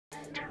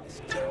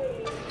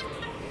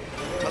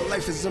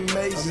life is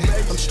amazing.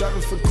 I'm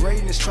striving for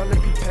greatness, trying to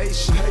be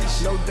patient.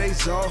 No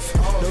days off,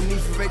 no need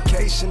for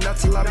vacation, not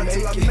till I make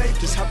it.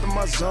 Just hop in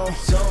my zone,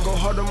 go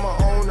hard on my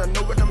own, I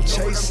know what I'm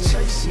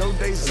chasing. No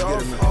days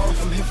off,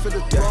 I'm here for the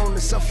throne,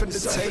 it's up for the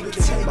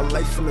taking. My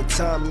life on the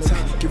time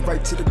limit, get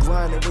right to the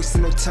grind, ain't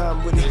wasting no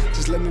time with it.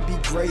 Just let me be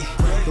great,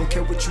 don't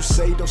care what you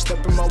say, don't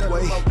step in my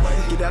way.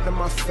 Get out of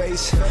my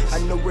face, I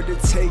know what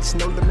it takes,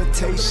 no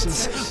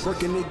limitations.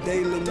 Working it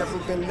daily, never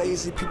been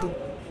lazy, people.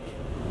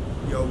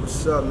 Yo,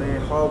 what's up, man?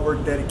 Hard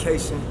work,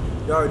 dedication.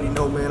 You already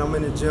know, man. I'm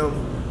in the gym,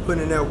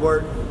 putting in that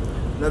work.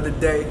 Another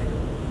day.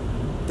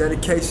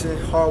 Dedication,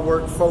 hard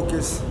work,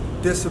 focus,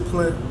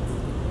 discipline.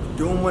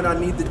 Doing what I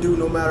need to do,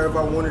 no matter if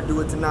I want to do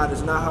it or not.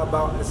 It's not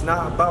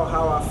about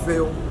how I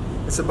feel.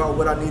 It's about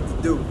what I need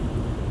to do.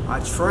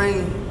 I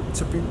train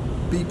to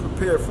be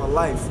prepared for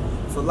life,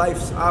 for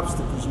life's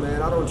obstacles,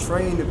 man. I don't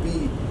train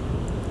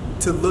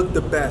to look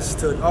the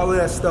best. All of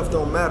that stuff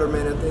don't matter,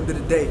 man. At the end of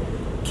the day,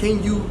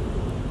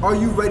 are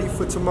you ready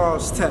for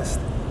tomorrow's test?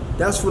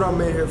 That's what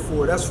I'm in here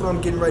for. That's what I'm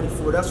getting ready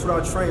for. That's what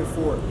I train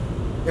for.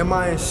 Am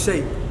I in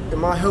shape?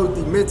 Am I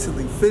healthy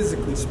mentally,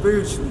 physically,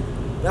 spiritually?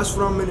 That's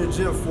what I'm in the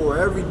gym for.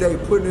 Every day,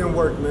 putting in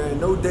work,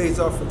 man. No days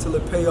off until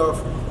it pay off.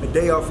 A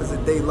day off is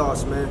a day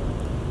lost, man.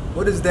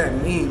 What does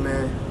that mean,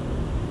 man?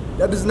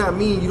 That does not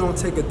mean you don't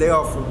take a day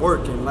off from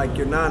working like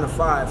you're 9 to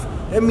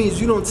 5. That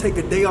means you don't take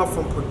a day off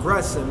from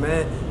progressing,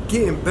 man.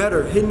 Getting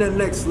better, hitting that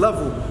next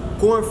level.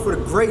 Going for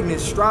the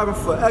greatness, striving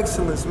for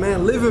excellence,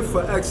 man, living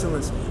for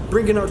excellence,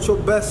 bringing out your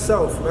best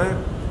self,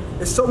 man.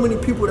 There's so many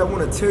people that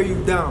want to tear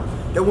you down,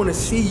 that want to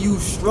see you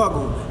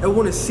struggle, that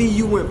want to see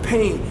you in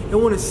pain, that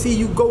want to see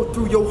you go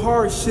through your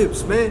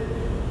hardships, man.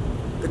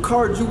 The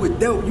cards you were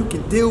dealt, you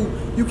can deal,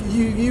 you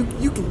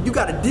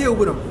got to deal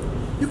with them.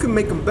 You can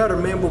make them better,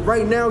 man, but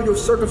right now your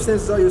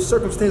circumstances are your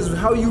circumstances.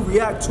 How you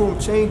react to them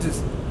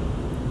changes.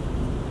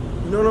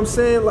 You know what I'm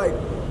saying? Like,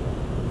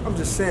 I'm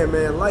just saying,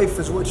 man, life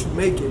is what you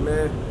make it,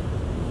 man.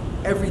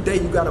 Every day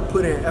you gotta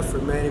put in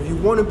effort, man. If you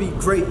wanna be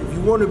great, if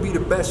you wanna be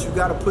the best, you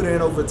gotta put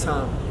in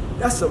overtime.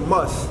 That's a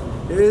must.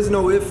 There is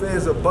no ifs,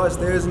 ands, or buts.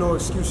 There is no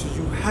excuses.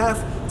 You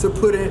have to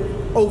put in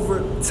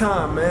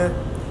overtime, man.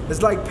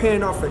 It's like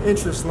paying off an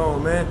interest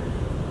loan, man.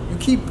 You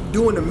keep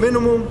doing the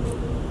minimum,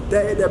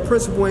 that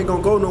principal ain't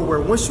gonna go nowhere.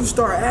 Once you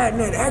start adding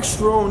that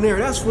extra on there,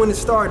 that's when it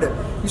started.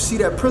 You see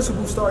that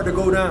principal start to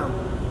go down.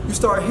 You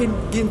start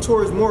getting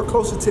towards more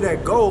closer to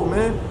that goal,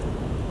 man.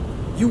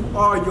 You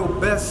are your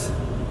best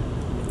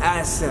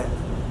asset,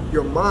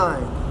 your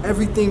mind.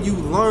 Everything you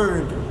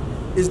learned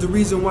is the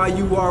reason why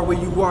you are where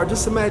you are.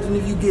 Just imagine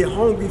if you get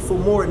hungry for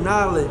more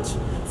knowledge,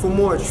 for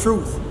more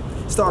truth.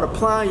 Start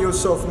applying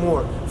yourself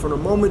more. From the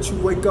moment you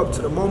wake up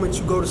to the moment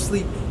you go to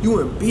sleep, you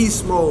in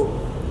beast mode.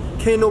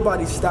 Can't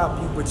nobody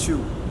stop you but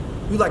you.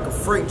 You like a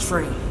freight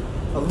train,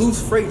 a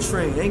loose freight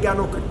train. Ain't got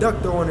no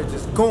conductor on it,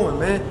 just going,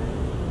 man.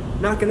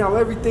 Knocking out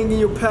everything in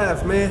your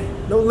path,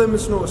 man. No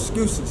limits, no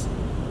excuses.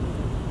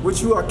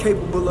 What you are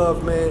capable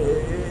of,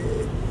 man,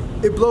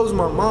 it blows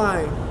my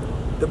mind,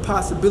 the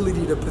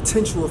possibility, the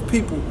potential of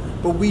people,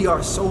 but we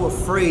are so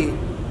afraid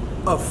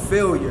of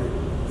failure.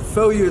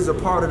 Failure is a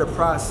part of the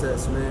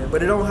process, man,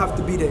 but it don't have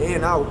to be the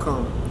end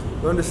outcome.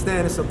 You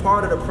understand? It's a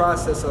part of the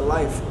process of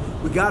life.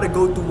 We gotta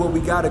go through what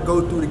we gotta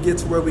go through to get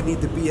to where we need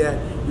to be at.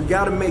 We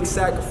gotta make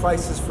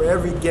sacrifices for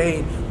every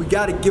gain. We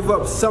gotta give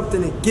up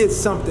something and get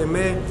something,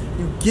 man.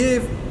 You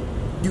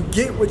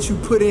get what you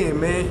put in,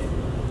 man.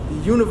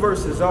 The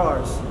universe is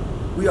ours.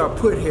 We are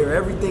put here.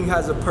 Everything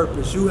has a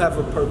purpose. You have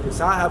a purpose.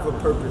 I have a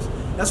purpose.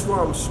 That's where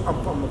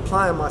I'm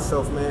applying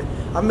myself, man.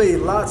 I made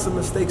lots of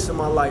mistakes in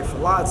my life,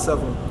 lots of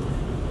them.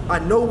 I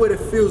know what it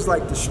feels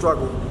like to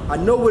struggle. I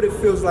know what it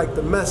feels like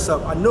to mess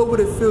up. I know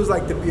what it feels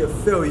like to be a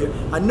failure.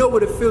 I know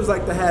what it feels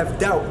like to have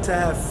doubt, to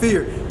have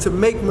fear, to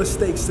make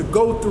mistakes, to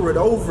go through it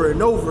over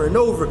and over and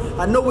over.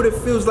 I know what it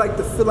feels like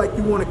to feel like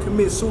you want to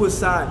commit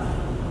suicide.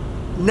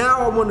 Now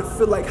I want to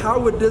feel like,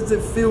 how does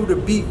it feel to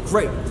be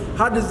great?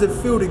 How does it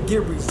feel to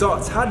get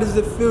results? How does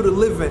it feel to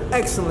live in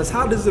excellence?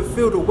 How does it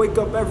feel to wake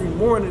up every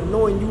morning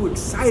knowing you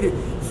excited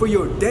for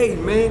your day,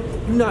 man?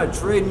 You're not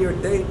dreading your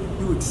day,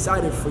 you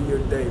excited for your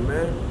day,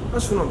 man.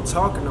 That's what I'm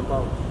talking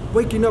about.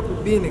 Waking up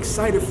and being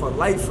excited for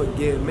life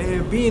again,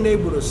 man. Being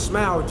able to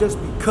smile just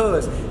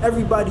because.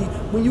 Everybody,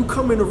 when you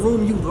come in the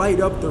room, you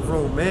light up the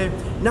room, man.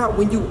 Not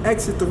when you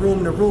exit the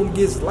room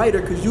gets lighter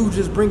because you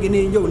just bringing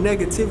in your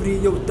negativity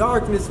and your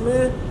darkness,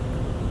 man.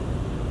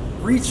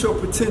 Reach your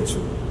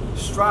potential.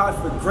 Strive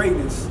for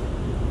greatness.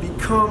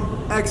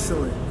 Become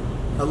excellent.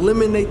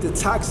 Eliminate the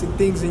toxic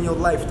things in your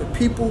life. The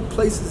people,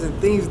 places, and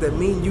things that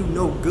mean you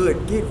no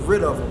good. Get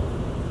rid of them.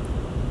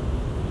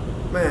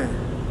 Man.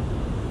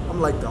 I'm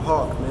like the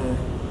hawk, man.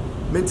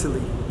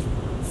 Mentally,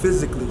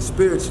 physically,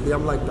 spiritually,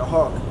 I'm like the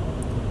hawk.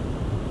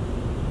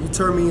 You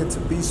turn me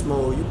into beast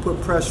mode. You put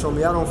pressure on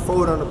me. I don't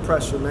fold under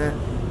pressure, man.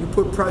 You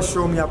put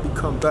pressure on me, I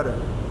become better.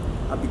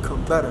 I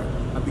become better.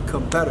 I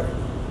become better.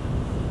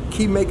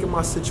 Keep making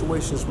my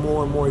situations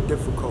more and more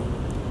difficult.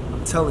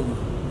 I'm telling you,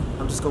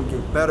 I'm just gonna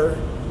get better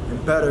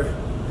and better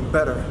and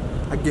better.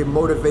 I get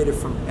motivated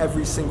from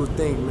every single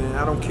thing, man.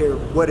 I don't care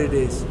what it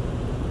is.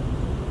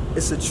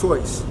 It's a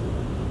choice.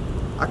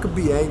 I could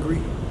be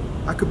angry,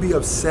 I could be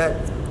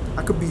upset,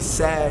 I could be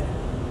sad,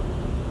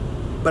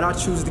 but I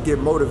choose to get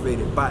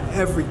motivated by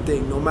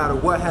everything, no matter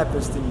what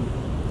happens to me.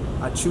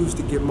 I choose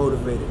to get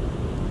motivated.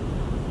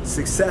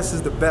 Success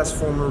is the best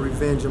form of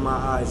revenge in my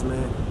eyes,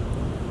 man.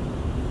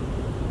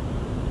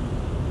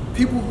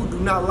 People who do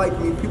not like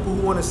me, people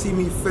who want to see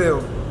me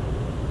fail,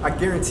 I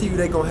guarantee you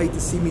they gonna hate to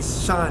see me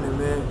shining,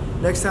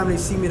 man. Next time they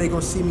see me, they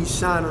gonna see me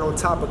shining on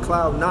top of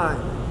cloud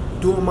 9,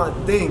 doing my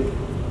thing.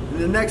 And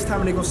the next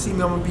time they gonna see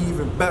me, I'm gonna be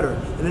even better.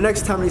 And the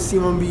next time they see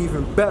me, I'm gonna be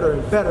even better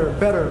and better and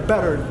better and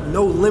better.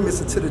 No limits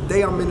until the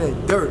day I'm in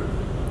that dirt.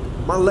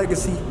 My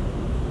legacy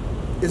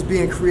is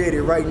being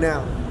created right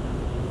now.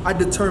 I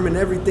determine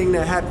everything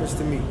that happens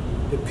to me.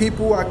 The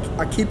people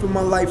I keep in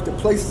my life, the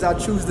places I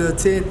choose to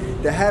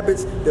attend, the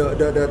habits,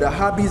 the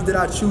hobbies that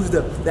I choose,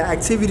 the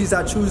activities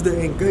I choose to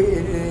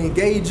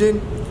engage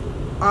in,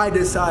 I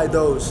decide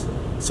those.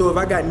 So if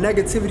I got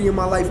negativity in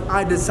my life,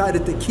 I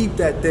decided to keep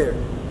that there.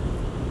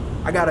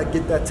 I gotta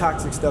get that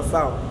toxic stuff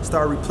out,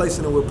 start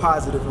replacing it with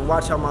positive, and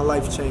watch how my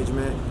life change,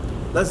 man.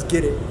 Let's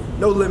get it.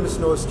 No limits,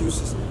 no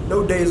excuses.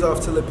 No days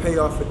off till it pay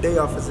off. A day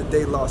off is a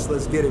day lost.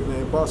 Let's get it,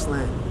 man. Boss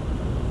land.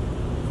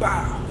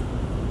 Wow.